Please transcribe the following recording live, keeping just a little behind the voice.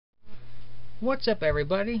What's up,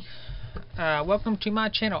 everybody? Welcome to my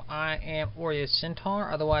channel. I am Aureus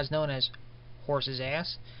Centaur, otherwise known as Horse's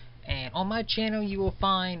Ass, and on my channel you will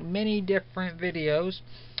find many different videos,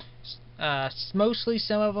 mostly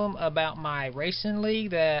some of them about my racing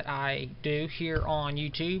league that I do here on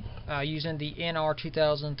YouTube using the NR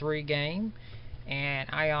 2003 game, and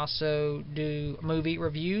I also do movie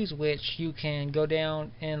reviews, which you can go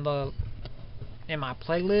down in my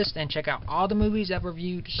playlist and check out all the movies I've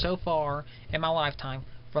reviewed so far in my lifetime,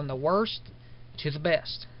 from the worst to the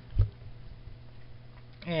best.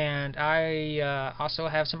 And I also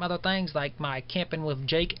have some other things like my Camping with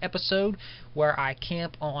Jake episode, where I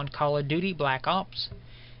camp on Call of Duty Black Ops,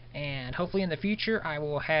 and hopefully in the future I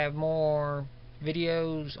will have more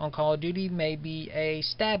videos on Call of Duty, maybe a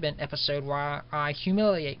stabbing episode where I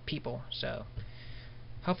humiliate people. So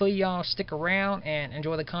hopefully y'all stick around and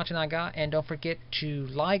enjoy the content I got, and don't forget to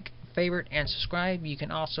like, favorite, and subscribe. You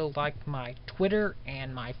can also like my Twitter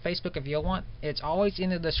and my Facebook if you want. It's always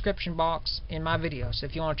in the description box in my videos, so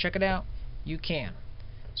if you want to check it out, you can.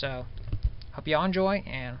 So hope y'all enjoy,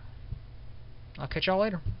 and I'll catch y'all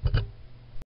later.